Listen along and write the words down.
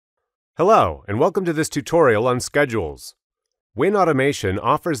Hello, and welcome to this tutorial on schedules. WinAutomation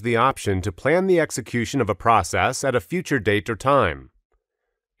offers the option to plan the execution of a process at a future date or time.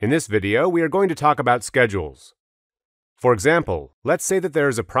 In this video, we are going to talk about schedules. For example, let's say that there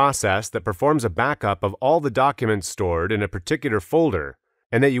is a process that performs a backup of all the documents stored in a particular folder,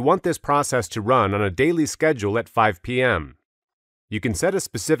 and that you want this process to run on a daily schedule at 5 p.m. You can set a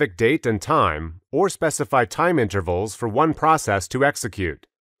specific date and time, or specify time intervals for one process to execute.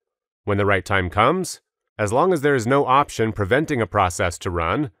 When the right time comes, as long as there is no option preventing a process to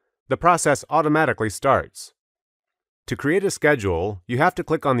run, the process automatically starts. To create a schedule, you have to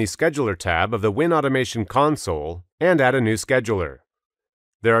click on the Scheduler tab of the WinAutomation console and add a new scheduler.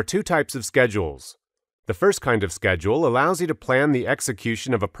 There are two types of schedules. The first kind of schedule allows you to plan the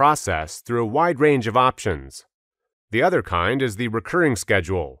execution of a process through a wide range of options. The other kind is the recurring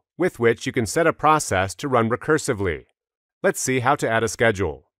schedule, with which you can set a process to run recursively. Let's see how to add a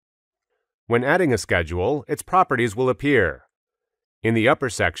schedule. When adding a schedule, its properties will appear. In the upper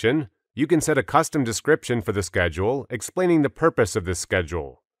section, you can set a custom description for the schedule explaining the purpose of this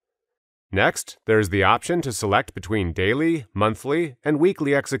schedule. Next, there is the option to select between daily, monthly, and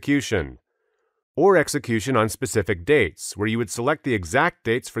weekly execution, or execution on specific dates, where you would select the exact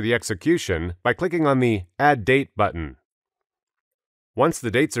dates for the execution by clicking on the Add Date button. Once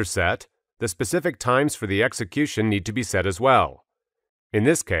the dates are set, the specific times for the execution need to be set as well. In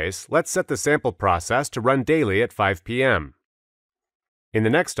this case, let's set the sample process to run daily at 5 p.m. In the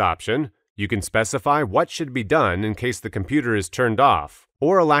next option, you can specify what should be done in case the computer is turned off,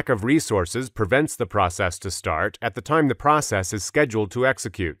 or a lack of resources prevents the process to start at the time the process is scheduled to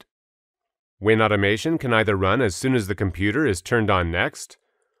execute. WinAutomation can either run as soon as the computer is turned on next,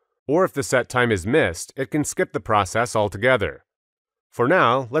 or if the set time is missed, it can skip the process altogether. For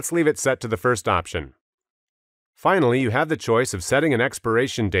now, let's leave it set to the first option. Finally, you have the choice of setting an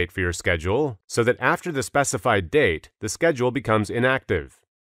expiration date for your schedule so that after the specified date, the schedule becomes inactive.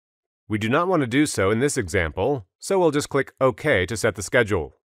 We do not want to do so in this example, so we'll just click OK to set the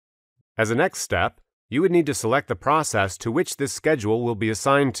schedule. As a next step, you would need to select the process to which this schedule will be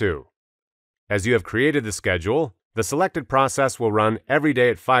assigned to. As you have created the schedule, the selected process will run every day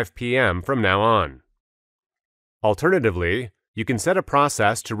at 5 p.m. from now on. Alternatively, you can set a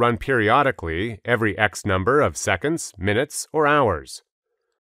process to run periodically every X number of seconds, minutes, or hours.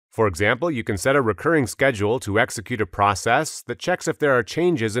 For example, you can set a recurring schedule to execute a process that checks if there are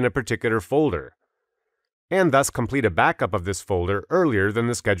changes in a particular folder, and thus complete a backup of this folder earlier than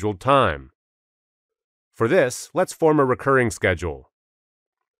the scheduled time. For this, let's form a recurring schedule.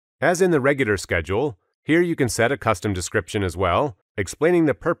 As in the regular schedule, here you can set a custom description as well, explaining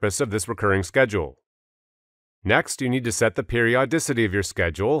the purpose of this recurring schedule. Next, you need to set the periodicity of your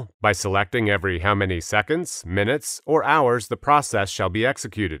schedule by selecting every how many seconds, minutes, or hours the process shall be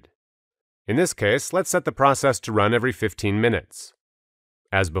executed. In this case, let's set the process to run every 15 minutes.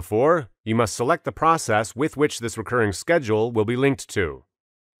 As before, you must select the process with which this recurring schedule will be linked to.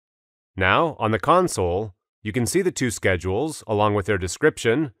 Now, on the console, you can see the two schedules along with their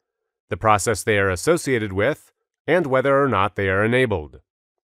description, the process they are associated with, and whether or not they are enabled.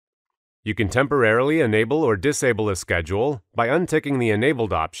 You can temporarily enable or disable a schedule by unticking the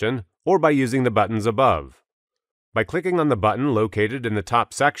Enabled option or by using the buttons above. By clicking on the button located in the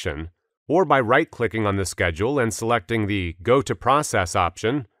top section, or by right-clicking on the schedule and selecting the Go to Process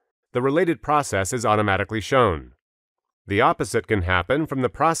option, the related process is automatically shown. The opposite can happen from the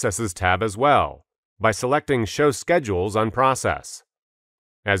Processes tab as well, by selecting Show Schedules on Process.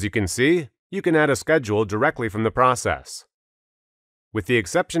 As you can see, you can add a schedule directly from the process. With the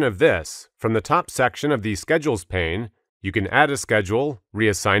exception of this, from the top section of the Schedules pane, you can add a schedule,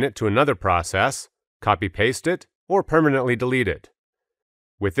 reassign it to another process, copy-paste it, or permanently delete it.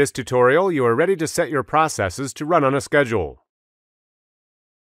 With this tutorial, you are ready to set your processes to run on a schedule.